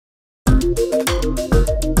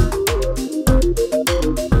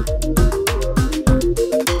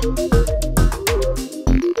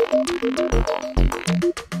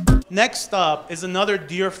Next up is another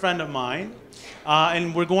dear friend of mine,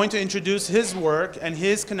 and we're going to introduce his work and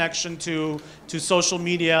his connection to social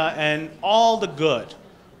media and all the good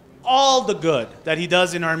that he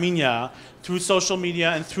does in Armenia through social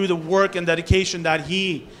media and through the work and dedication that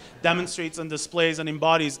he demonstrates and displays and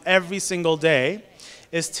embodies every single day,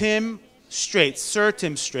 is Tim Straight, Sir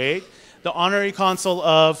Tim Straight, the Honorary Consul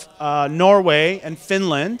of Norway and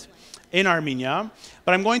Finland in Armenia.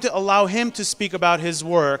 But I'm going to allow him to speak about his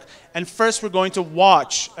work. And first we're going to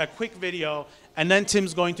watch a quick video, and then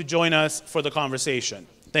Tim's going to join us for the conversation.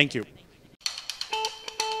 Thank you.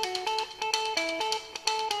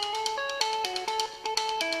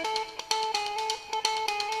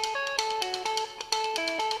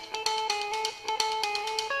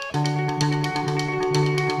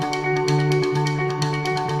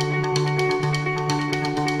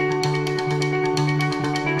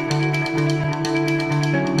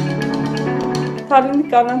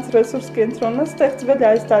 Թալինի կանանց ռեսուրս կենտրոնը ստեղծվել է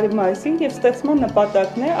այս տարի մայիսին և ստեղծման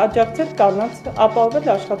նպատակն է աջակցել կանանց ապահովել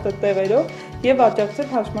աշխատատեղերով և աջակցել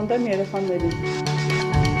հաշմանդամ երեխաներին։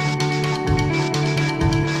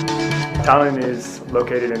 Tallinn is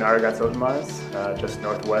located in Aragatsotmaz, just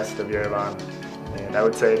northwest of Yerevan. And I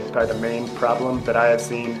would say probably the main problem that I have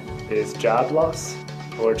seen is job loss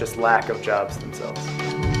or just lack of jobs themselves.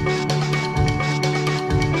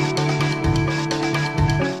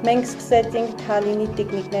 Մենք սկսեցինք Թալինի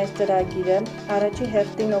տիկնիկներ ծրագիրը առաջի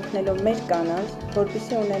հերթին օգնելով մեր կանանց,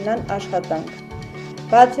 որպեսզի ունենան աշխատանք։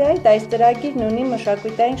 Բացի այդ, այս ծրագիրն ունի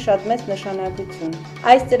մշակութային շատ մեծ նշանակություն։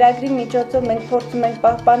 Այս ծրագրի միջոցով մենք փորձում ենք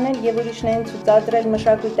պահպանել և ուրիշներին ցուցադրել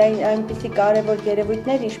մշակութային այնպիսի կարևոր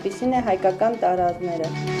երևույթներ, ինչպիսին է հայկական տարազները։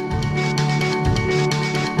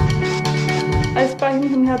 Այս պահին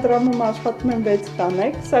հիմնադրամում աշխատում են 6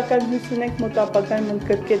 կանայք, սակայն հույս ունենք մոտ ապագայում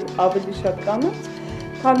ընդգրկել ավելի շատ կանանց,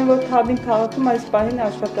 քանի որ Թալին քաղաքում այս պահին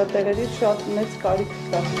աշխատատեղերի շատ մեծ կարիք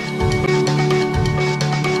կա։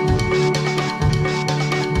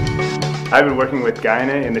 I've been working with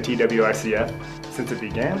Guyana in the TWRCF since it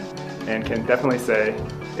began and can definitely say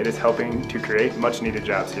it is helping to create much needed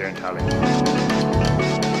jobs here in Tallinn.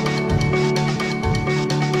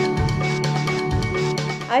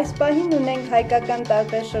 Այս պահին ունենք հայկական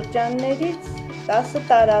տարբեր շրջաններից 10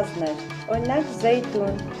 տարազներ, օրինակ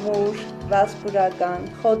Զեյթուն, Մուշ, Վասպուրական,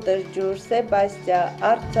 Խոտրջուր, Սեբաստիա,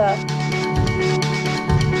 Արցախ։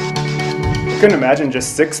 I couldn't imagine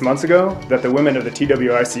just 6 months ago that the women of the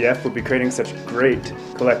TWRCF would be creating such great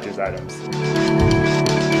collector's items.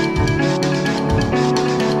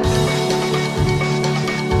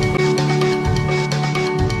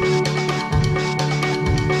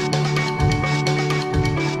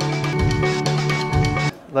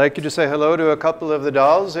 I'd like you to say hello to a couple of the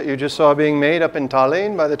dolls that you just saw being made up in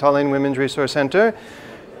Tallinn by the Tallinn Women's Resource Center.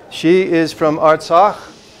 She is from Artsakh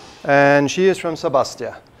and she is from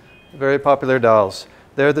Sebastia. Very popular dolls.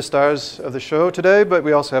 They're the stars of the show today, but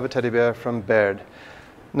we also have a teddy bear from Baird.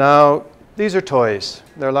 Now, these are toys.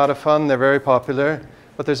 They're a lot of fun, they're very popular,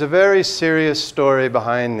 but there's a very serious story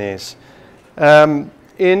behind these.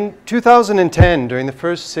 In 2010, during the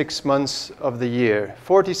first 6 months of the year,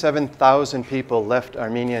 47,000 people left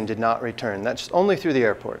Armenia and did not return. That's only through the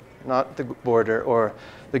airport, not the border or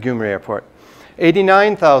the Gyumri airport.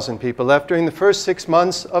 89,000 people left during the first 6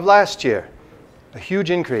 months of last year, a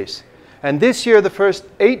huge increase. And this year, the first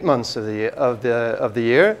 8 months of the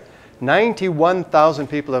year, 91,000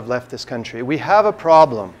 people have left this country. We have a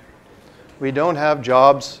problem. We don't have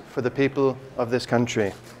jobs for the people of this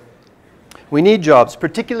country. We need jobs,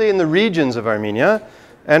 particularly in the regions of Armenia,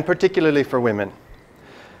 and particularly for women.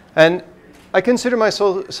 And I consider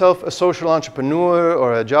myself a social entrepreneur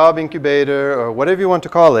or a job incubator or whatever you want to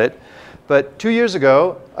call it. But 2 years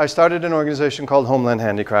ago, I started an organization called Homeland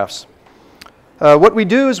Handicrafts. What we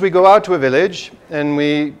do is we go out to a village and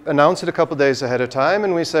we announce it a couple days ahead of time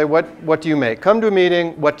and we say, what do you make? Come to a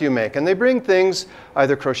meeting, what do you make? And they bring things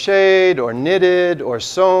either crocheted or knitted or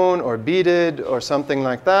sewn or beaded or something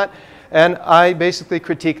like that. And I basically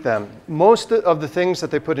critique them. Most of the things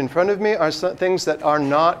that they put in front of me are things that are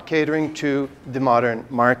not catering to the modern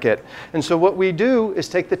market. And so what we do is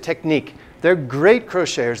take the technique. They're great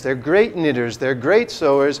crocheters, they're great knitters, they're great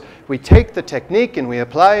sewers. We take the technique and we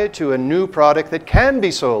apply it to a new product that can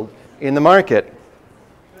be sold in the market.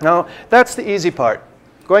 Now, that's the easy part.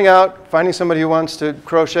 Going out, finding somebody who wants to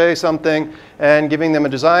crochet something and giving them a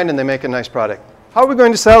design and they make a nice product. How are we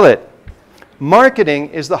going to sell it? Marketing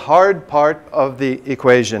is the hard part of the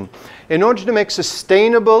equation. In order to make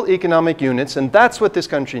sustainable economic units, and that's what this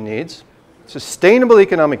country needs, sustainable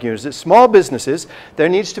economic units, small businesses, there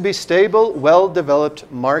needs to be stable,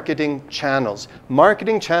 well-developed marketing channels.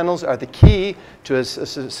 Marketing channels are the key to a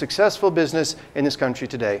successful business in this country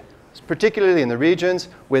today, particularly in the regions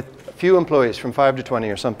with few employees, from 5 to 20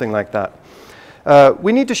 or something like that.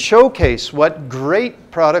 We need to showcase what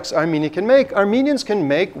great products Armenia can make. Armenians can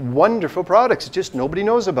make wonderful products, it's just nobody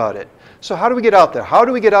knows about it. So how do we get out there? How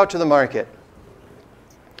do we get out to the market?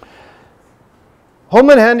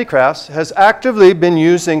 Homeland Handicrafts has actively been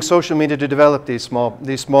using social media to develop these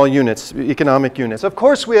small units, economic units. Of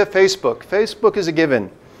course we have Facebook. Facebook is a given.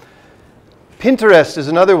 Pinterest is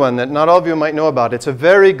another one that not all of you might know about. It's a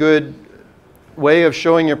very good way of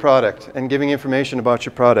showing your product and giving information about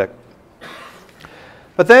your product.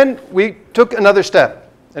 But then we took another step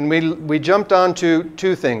and we jumped on to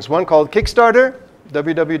two things. One called Kickstarter,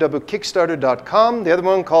 www.kickstarter.com. The other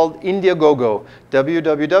one called Indiegogo,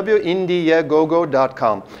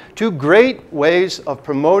 www.indiegogo.com. Two great ways of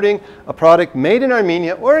promoting a product made in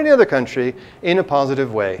Armenia or any other country in a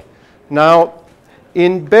positive way. Now,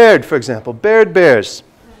 in Baird, for example, Baird Bears,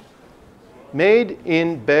 made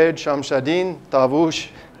in Baird Shamshadin, Tavush,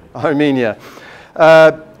 Armenia.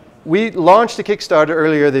 We launched a Kickstarter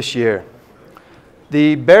earlier this year.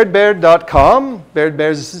 The bairdbear.com,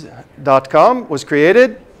 bairdbears.com was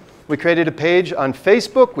created. We created a page on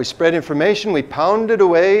Facebook. We spread information. We pounded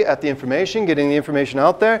away at the information, getting the information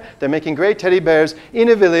out there. They're making great teddy bears in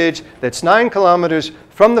a village that's 9 kilometers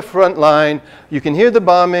from the front line. You can hear the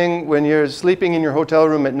bombing when you're sleeping in your hotel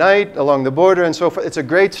room at night along the border and so forth. It's a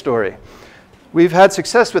great story. We've had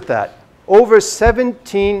success with that. Over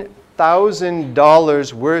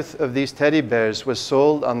 $17,000 worth of these teddy bears was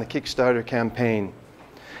sold on the Kickstarter campaign.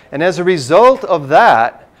 And as a result of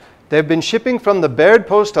that, they've been shipping from the Baird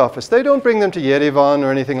post office. They don't bring them to Yerevan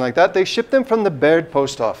or anything like that. They ship them from the Baird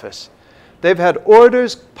post office. They've had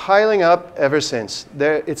orders piling up ever since.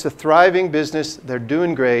 It's a thriving business. They're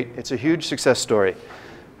doing great. It's a huge success story.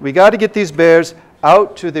 We got to get these bears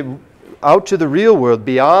out to the real world,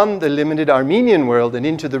 beyond the limited Armenian world and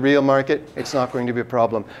into the real market. It's not going to be a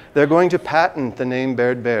problem. They're going to patent the name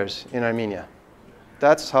Baird Bears in Armenia.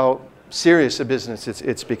 That's how serious a business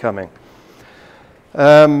it's becoming.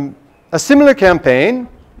 A similar campaign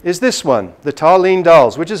is this one, the Tallinn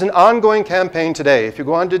Dolls, which is an ongoing campaign today. If you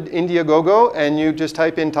go onto Indiegogo and you just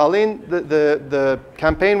type in Tallinn, the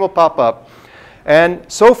campaign will pop up. And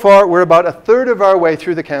so far, we're about a third of our way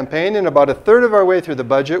through the campaign and about a third of our way through the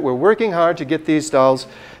budget. We're working hard to get these dolls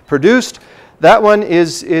produced. That one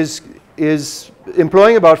is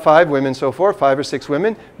employing about 5 women so far, 5 or 6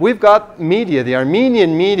 women. We've got media, the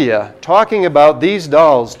Armenian media, talking about these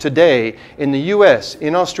dolls today in the US,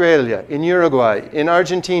 in Australia, in Uruguay, in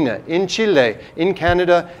Argentina, in Chile, in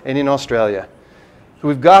Canada, and in Australia.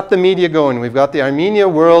 We've got the media going. We've got the Armenia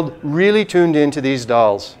world really tuned into these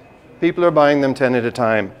dolls. People are buying them 10 at a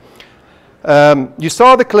time. You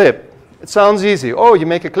saw the clip. It sounds easy. Oh, you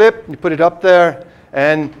make a clip, you put it up there,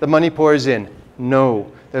 and the money pours in.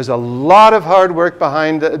 No. There's a lot of hard work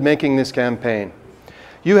behind making this campaign.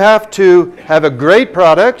 You have to have a great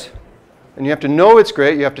product, and you have to know it's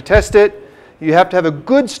great. You have to test it. You have to have a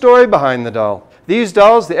good story behind the doll. These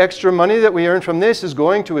dolls, the extra money that we earn from this is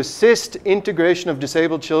going to assist integration of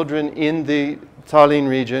disabled children in the Tallinn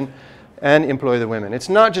region and employ the women. It's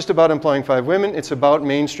not just about employing 5 women, it's about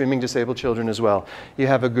mainstreaming disabled children as well. You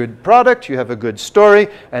have a good product, you have a good story,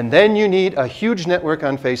 and then you need a huge network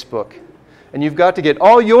on Facebook. And you've got to get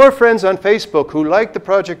all your friends on Facebook who like the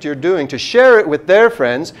project you're doing to share it with their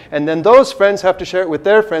friends, and then those friends have to share it with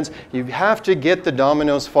their friends. You have to get the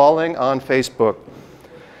dominoes falling on Facebook.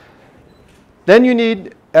 Then you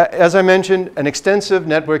need, as I mentioned, an extensive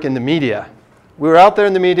network in the media. We're out there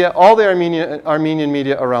in the media, all the Armenian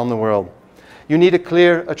media around the world. You need a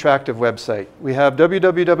clear, attractive website. We have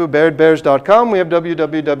www.bairdbears.com, we have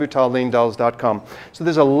www.tallinndolls.com. So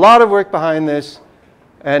there's a lot of work behind this,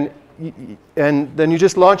 and then you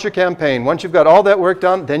just launch your campaign. Once you've got all that work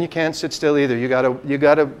done, then you can't sit still either. You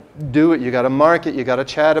gotta do it, you gotta market, you gotta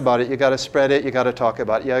chat about it, you gotta spread it, you gotta talk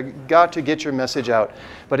about it. You got to get your message out.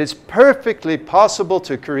 But it's perfectly possible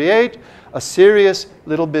to create a serious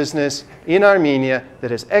little business in Armenia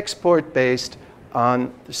that is export-based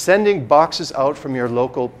on sending boxes out from your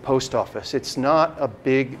local post office. It's not a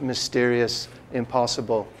big, mysterious,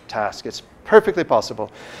 impossible task. It's perfectly possible.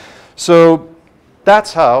 So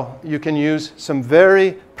that's how you can use some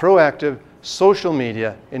very proactive social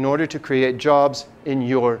media in order to create jobs in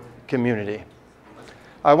your community.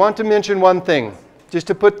 I want to mention one thing, just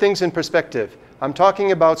to put things in perspective. I'm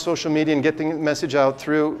talking about social media and getting the message out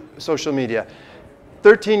through social media.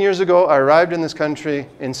 13 years ago, I arrived in this country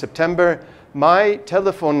in September. My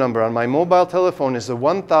telephone number on my mobile telephone is the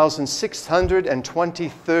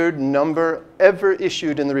 1,623rd number ever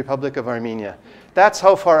issued in the Republic of Armenia. That's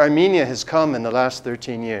how far Armenia has come in the last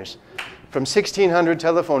 13 years. From 1,600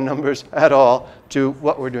 telephone numbers at all to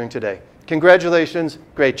what we're doing today. Congratulations,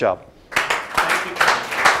 great job.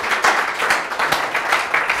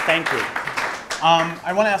 Thank you.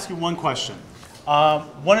 I want to ask you one question.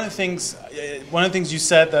 One of the things you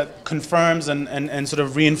said that confirms and sort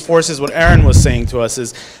of reinforces what Aaron was saying to us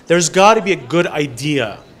is there's got to be a good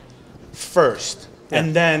idea first,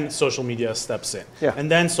 and then social media steps in,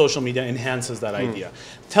 and then social media enhances that idea.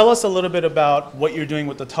 Tell us a little bit about what you're doing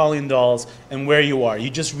with the Tallinn dolls and where you are. You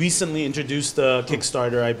just recently introduced the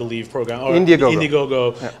Kickstarter, I believe, program, or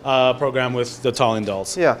Indiegogo program with the Tallinn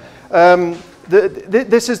dolls. Yeah,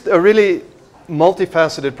 this is a really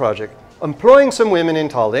multifaceted project. Employing some women in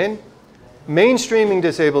Tallinn, mainstreaming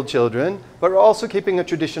disabled children, but also keeping a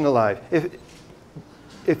tradition alive.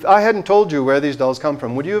 If I hadn't told you where these dolls come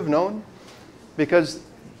from, would you have known? Because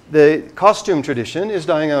the costume tradition is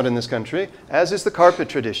dying out in this country, as is the carpet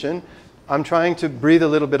tradition. I'm trying to breathe a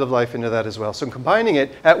little bit of life into that as well. So combining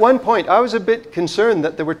it, at one point I was a bit concerned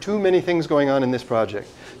that there were too many things going on in this project.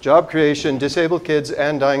 Job creation, disabled kids,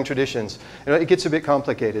 and dying traditions. You know, it gets a bit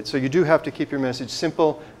complicated. So you do have to keep your message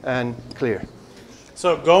simple and clear.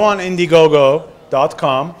 So go on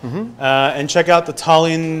Indiegogo.com and check out the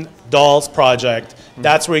Tallinn Dolls project.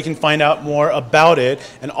 That's where you can find out more about it.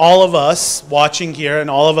 And all of us watching here and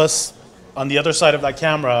all of us on the other side of that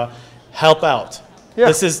camera help out. Yeah.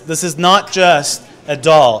 This is not just a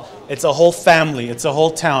doll. It's a whole family. It's a whole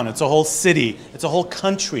town. It's a whole city. It's a whole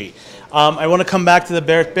country. I want to come back to the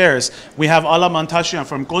Bert Bears. We have Ala Mantashian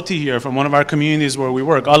from Koti here, from one of our communities where we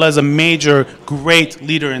work. Ala is a major, great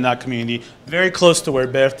leader in that community, very close to where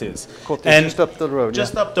Bert is. Koti, and just up the road.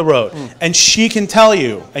 Just up the road. And she can tell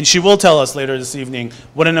you, and she will tell us later this evening,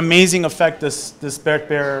 what an amazing effect this Bert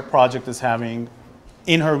Bear project is having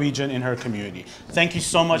in her region, in her community. Thank you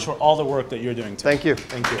so much for all the work that you're doing today. Thank you.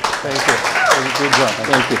 Thank you. Thank you. Good job.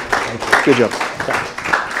 Thank you. Thank you. Good job.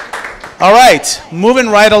 All right, moving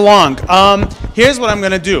right along. Here's what I'm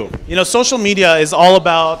going to do. You know, social media is all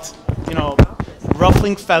about, you know,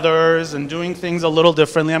 ruffling feathers and doing things a little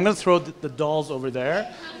differently. I'm going to throw the dolls over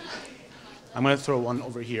there. I'm going to throw one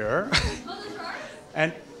over here.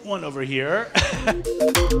 And one over here.